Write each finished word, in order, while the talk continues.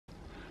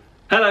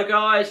Hello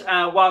guys,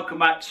 and welcome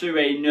back to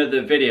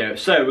another video.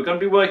 So we're going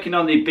to be working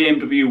on the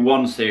BMW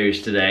 1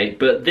 Series today,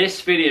 but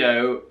this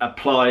video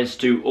applies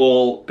to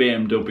all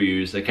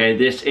BMWs, okay?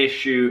 This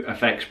issue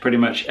affects pretty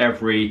much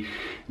every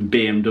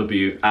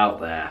BMW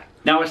out there.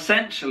 Now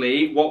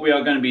essentially what we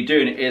are going to be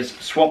doing is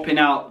swapping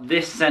out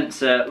this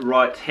sensor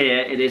right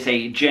here. It is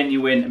a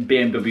genuine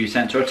BMW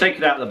sensor. I'll take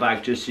it out of the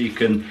bag just so you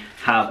can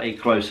have a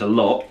closer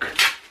look.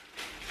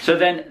 So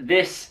then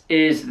this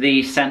is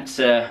the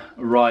sensor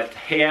right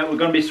here. We're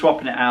going to be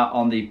swapping it out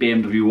on the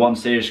BMW 1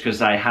 Series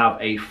because I have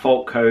a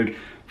fault code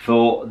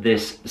for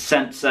this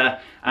sensor.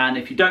 And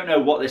if you don't know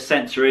what this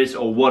sensor is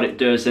or what it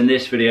does, then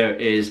this video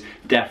is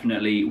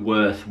definitely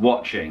worth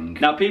watching.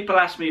 Now people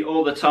ask me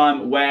all the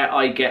time where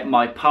I get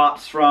my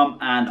parts from,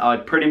 and I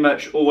pretty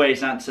much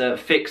always answer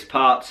fixed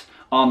parts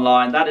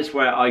online. That is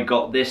where I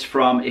got this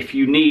from. If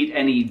you need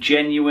any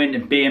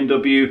genuine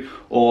BMW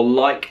or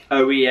like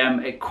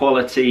OEM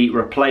quality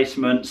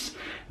replacements,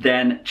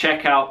 then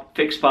check out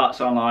Fixed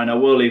Parts Online. I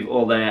will leave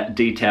all their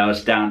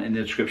details down in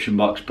the description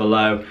box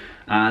below.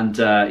 And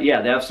yeah,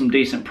 they have some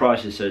decent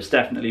prices, so it's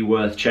definitely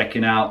worth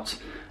checking out.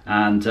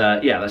 And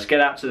yeah, let's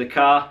get out to the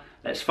car.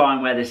 Let's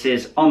find where this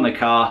is on the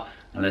car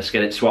and let's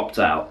get it swapped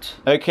out.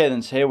 Okay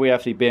then, so here we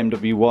have the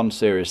BMW 1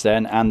 Series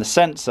then, and the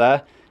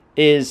sensor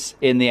is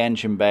in the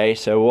engine bay.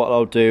 So what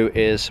I'll do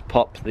is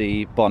pop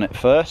the bonnet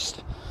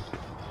first,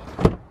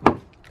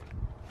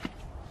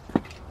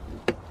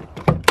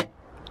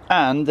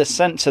 and the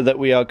sensor that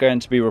we are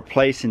going to be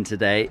replacing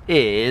today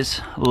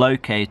is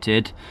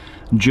located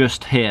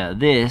just here.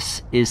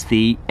 This is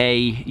the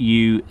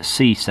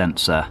AUC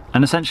sensor,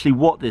 and essentially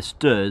what this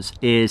does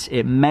is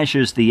it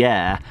measures the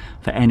air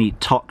for any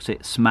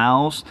toxic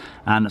smells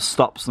and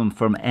stops them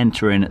from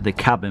entering the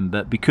cabin.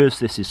 But because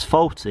this is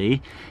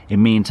faulty, it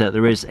means that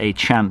there is a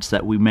chance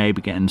that we may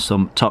be getting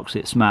some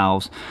toxic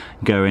smells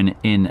going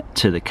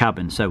into the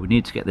cabin, so we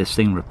need to get this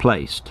thing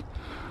replaced.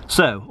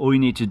 So all you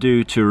need to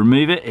do to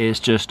remove it is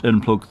just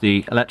unplug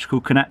the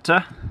electrical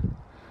connector.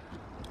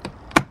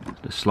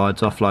 Just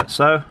slides off like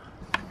so.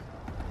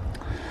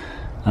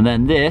 And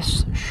then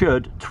this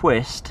should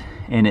twist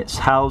in its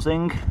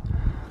housing,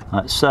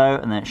 like so,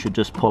 and then it should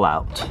just pull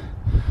out.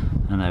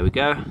 And there we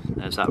go,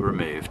 there's that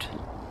removed.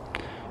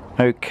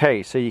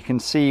 Okay, so you can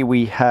see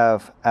we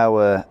have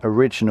our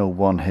original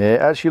one here.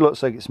 It actually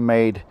looks like it's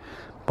made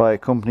by a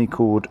company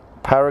called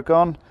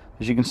Paragon.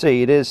 As you can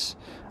see, it is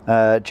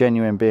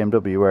genuine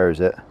BMW. Where is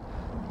it?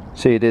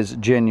 See, it is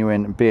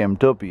genuine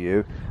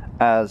BMW,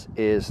 as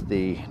is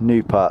the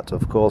new part,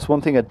 of course.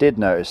 One thing I did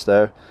notice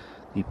though,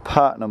 the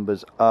part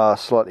numbers are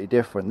slightly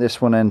different.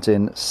 This one ends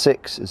in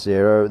 60,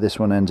 this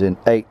one ends in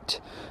 80.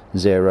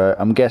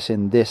 I'm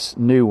guessing this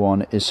new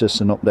one is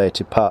just an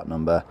updated part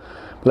number.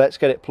 But let's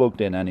get it plugged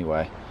in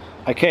anyway.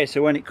 Okay,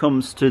 so when it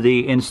comes to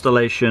the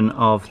installation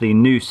of the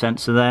new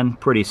sensor then,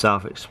 pretty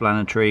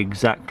self-explanatory,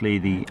 exactly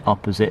the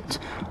opposite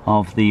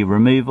of the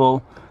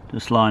removal.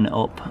 Just line it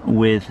up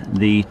with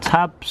the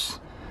tabs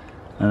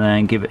and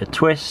then give it a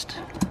twist.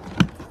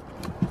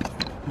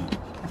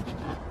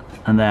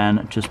 And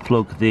then just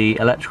plug the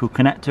electrical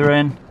connector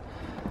in.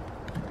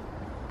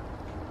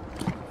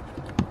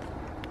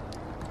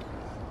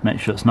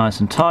 Make sure it's nice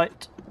and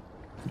tight.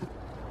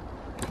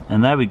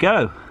 And there we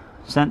go,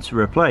 sensor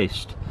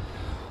replaced.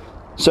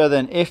 So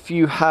then if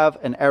you have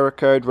an error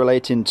code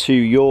relating to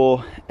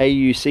your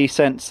AUC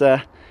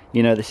sensor,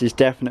 you know, this is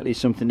definitely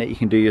something that you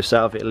can do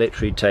yourself. It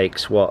literally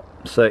takes, what,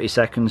 30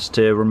 seconds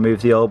to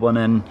remove the old one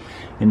and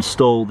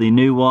install the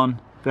new one.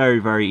 Very,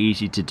 very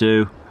easy to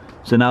do.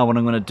 So now what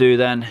I'm going to do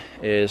then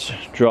is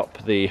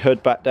drop the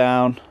hood back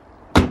down,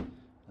 and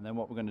then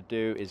what we're going to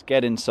do is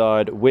get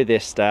inside with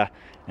ISTA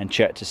and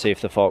check to see if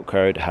the fault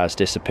code has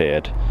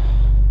disappeared.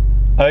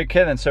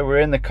 Okay then, so we're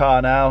in the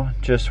car now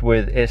just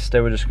with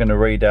ISTA. We're just going to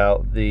read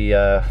out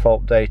the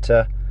fault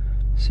data,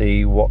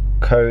 see what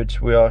codes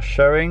we are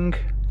showing,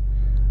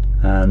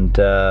 and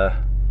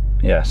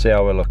yeah, see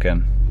how we're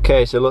looking.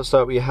 Okay, so it looks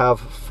like we have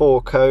 4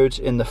 codes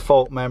in the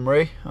fault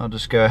memory. I'll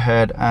just go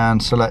ahead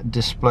and select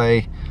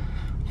display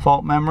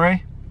fault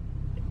memory,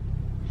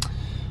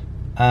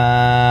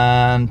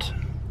 and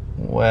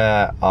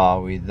where are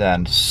we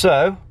then?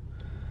 So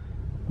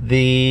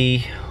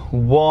the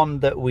one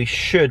that we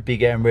should be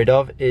getting rid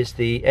of is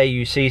the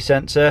AUC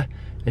sensor.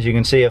 As you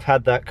can see, I've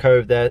had that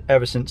code there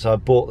ever since I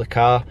bought the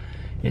car.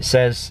 It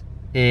says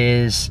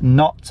is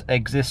not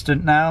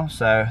existent now,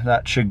 so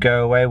that should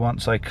go away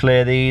once I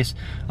clear these.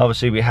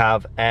 Obviously we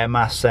have air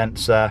mass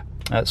sensor.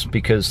 That's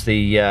because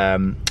the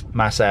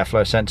mass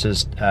airflow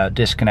sensor's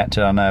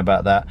disconnected, I know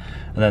about that.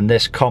 And then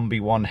this combi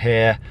one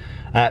here,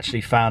 I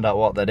actually found out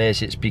what that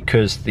is. It's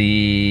because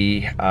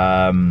the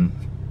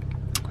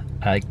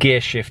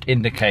gear shift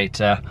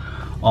indicator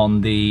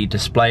on the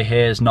display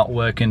here is not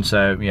working,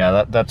 so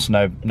yeah, that's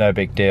no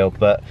big deal.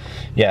 But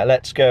yeah,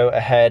 let's go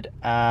ahead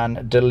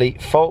and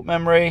delete fault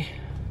memory.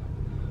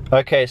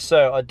 Okay,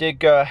 so I did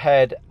go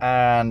ahead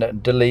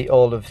and delete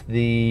all of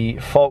the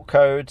fault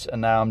codes,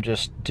 and now I'm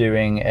just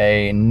doing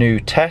a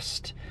new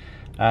test,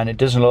 and it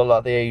doesn't look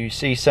like the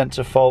AUC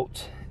sensor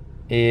fault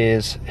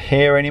is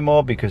here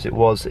anymore because it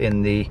was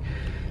in the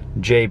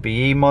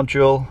JBE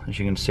module. As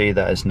you can see,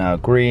 that is now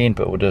green,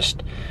 but we'll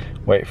just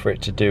wait for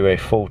it to do a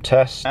full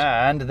test.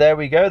 And there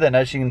we go then.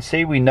 As you can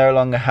see, we no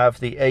longer have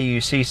the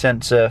AUC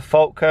sensor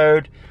fault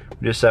code.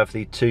 We just have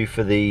the two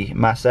for the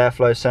mass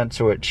airflow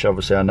sensor, which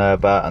obviously I know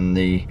about, and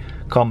the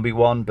combi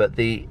one, but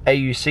the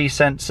AUC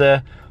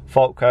sensor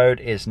fault code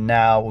is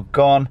now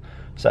gone.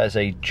 So that is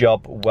a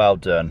job well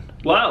done.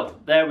 Well,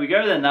 there we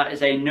go then. That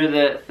is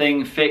another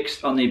thing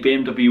fixed on the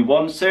BMW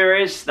 1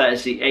 Series. That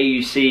is the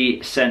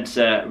AUC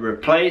sensor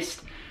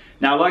replaced.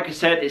 Now, like I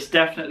said, it's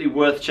definitely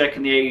worth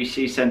checking the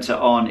AUC sensor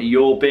on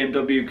your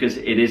BMW because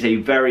it is a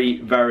very,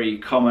 very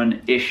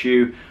common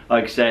issue.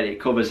 Like I said, it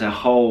covers a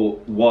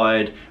whole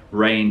wide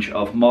range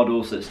of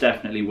models, so it's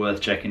definitely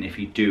worth checking if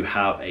you do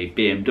have a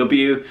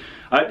BMW.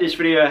 I hope this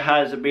video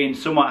has been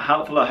somewhat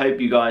helpful. I hope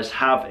you guys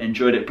have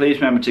enjoyed it. Please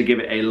remember to give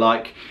it a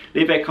like,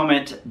 leave a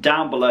comment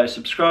down below,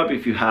 subscribe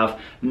if you have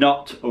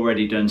not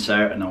already done so,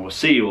 and I will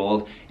see you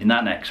all in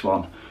that next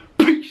one.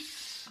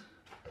 Peace!